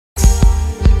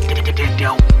This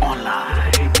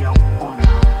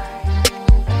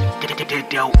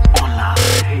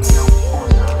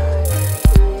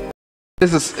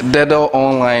is Dedo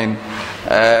Online,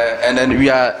 and then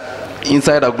we are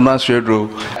inside Aguna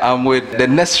Shredro. I'm with the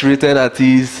next rated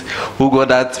artist who got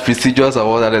that prestigious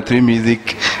award at the 3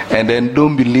 Music, and then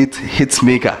Don't Be Late hits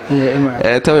maker.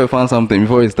 Yeah, tell your fans something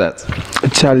before we start.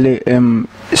 Charlie,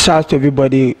 shout out to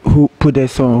everybody who put their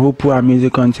song, who put our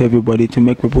music on to everybody to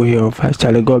make people hear of us.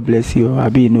 Charlie, God bless you. I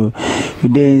be, you know, we're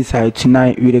there inside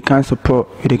tonight. We can support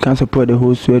the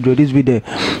whole Swedro. This be the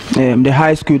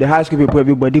high school people,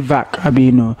 everybody back. I be,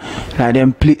 you know, like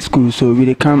them play school, so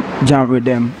we can jump with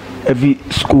them. Every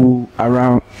school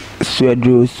around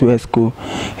Swedro, Swesco,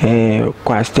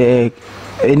 Quastek,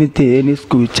 anything, any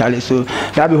school, Charlie. So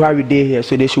that be why we day here.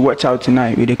 So they should watch out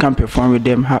tonight. We can perform with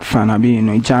them, have fun. I mean, you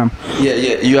know, jam. Yeah.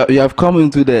 You have come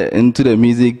into the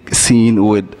music scene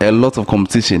with a lot of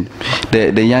competition.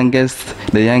 The youngest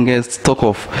talk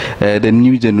of the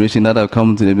new generation that have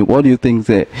come to the. What do you think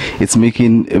it's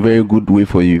making a very good way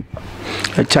for you?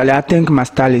 Charlie, I think my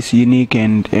style is unique,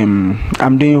 and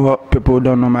I'm doing what people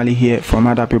don't normally hear from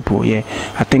other people. Yeah,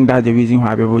 I think that's the reason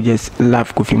why people just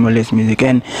love Kofi Mole's music,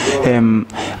 and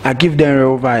I give them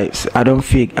real vibes. I don't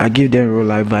fake. I give them real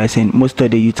life vibes, and most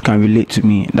of the youth can relate to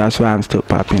me. That's why I'm still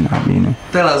popping up, you know.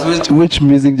 Tell us which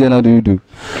music genre do you do?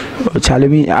 Oh,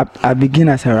 Charlie, I begin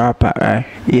as a rapper, right?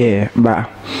 Yeah, but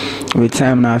with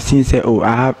time now I've seen say, oh,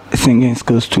 I have singing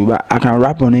skills too, but I can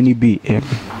rap on any beat.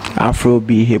 Afro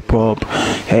beat, hip hop,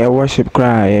 worship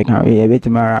cry, I can bit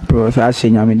my rap, so I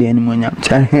sing I'm okay.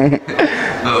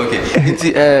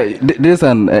 There's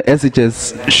an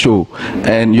SHS show,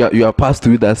 and you are passed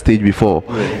through that stage before.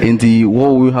 In the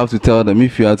what we have to tell them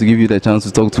if you have to give you the chance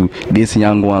to talk to these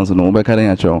young ones, you know,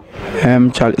 Charlie,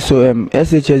 so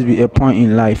SHS be a point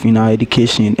in life in our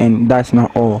education, and that's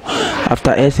not all.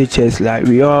 After SHS, like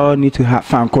we all need to have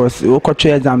fun, cause we got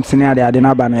exams so you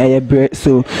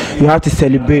have to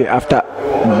celebrate after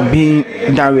being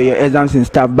done with your exams and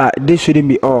stuff. But this shouldn't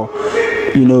be all.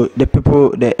 You know, the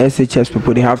people, the SHS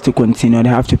people, they have to continue, they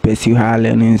have to pursue higher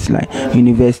learnings like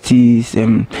universities,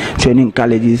 training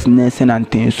colleges, nursing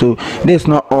and things. So that's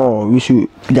not all. We should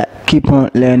keep on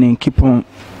learning, keep on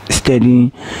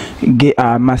studying, get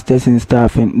our masters and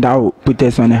stuff, and that will put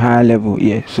us on a higher level.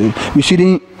 Yeah, so we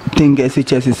shouldn't think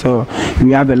SHS is all.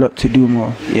 We have a lot to do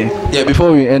more. Yeah,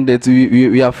 before we end it,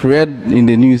 we have read in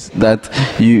the news that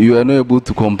you are not able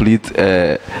to complete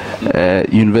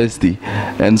university,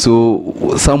 and so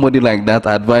somebody like that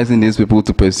advising these people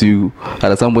to pursue,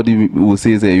 and somebody will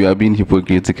say that you are being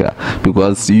hypocritical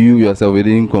because you yourself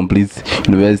didn't complete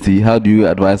university. How do you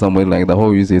advise somebody like that? What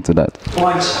will you say to that?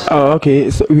 Oh, okay,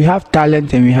 so we have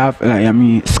talent and we have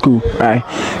school, right?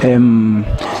 In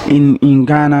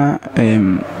Ghana,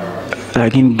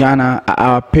 like in Ghana,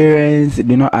 our parents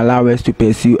do not allow us to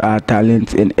pursue our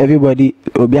talents, and everybody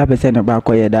will be a percent about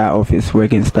that office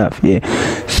work and stuff. Yeah,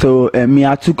 so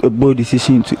I took a bold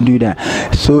decision to do that.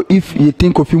 So if you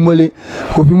think Kofi Mole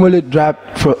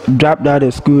dropped out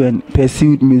of school and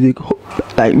pursued music,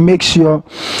 like make sure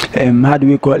how do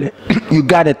we call it, you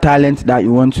got a talent that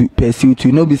you want to pursue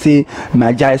to. Nobody say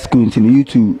my jai school to you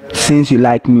to, since you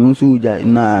like me also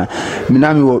nah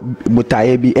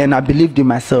and I believed in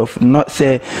myself, not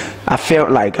say I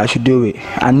felt like I should do it.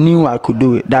 I knew I could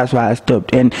do it. That's why I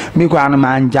stopped. And me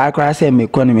I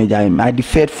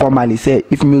deferred formally, say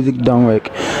if music don't work,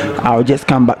 I'll just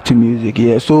come back to music.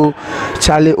 Yeah, so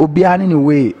Charlie will be any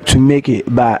way to make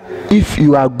it, but if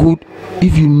you are good,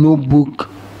 if you know book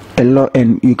a lot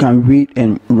and you can read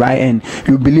and write and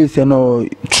you believe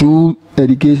through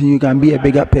education you can be a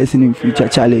bigger person in future,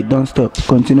 Charlie, don't stop,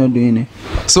 continue doing it.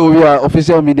 So we are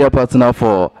official media partner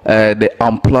for the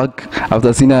Unplug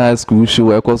after senior high school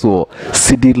show, also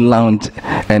CD Lounge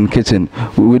and Kitchen.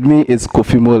 With me is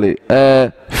Kofi Mole.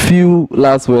 Few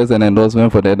last words and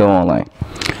endorsement for the Dedo Online.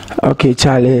 Okay,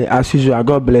 Charlie, as usual,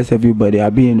 God bless everybody.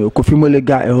 Kofi Mole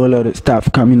got a whole lot of stuff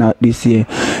coming out this year.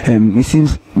 It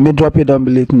seems me drop it down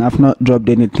below, and I've not dropped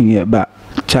anything yet, but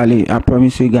Charlie, I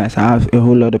promise you guys, I have a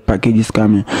whole lot of packages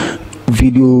coming,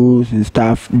 videos and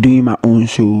stuff, doing my own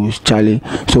shows, Charlie.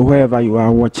 So wherever you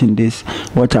are watching this,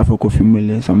 watch out for Kofi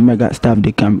Mole. Some mega stuff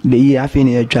they come. The year I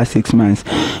finish extra 6 months.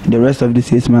 The rest of the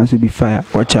 6 months will be fire.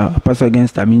 Watch out. Pass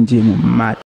against Aminji, mad.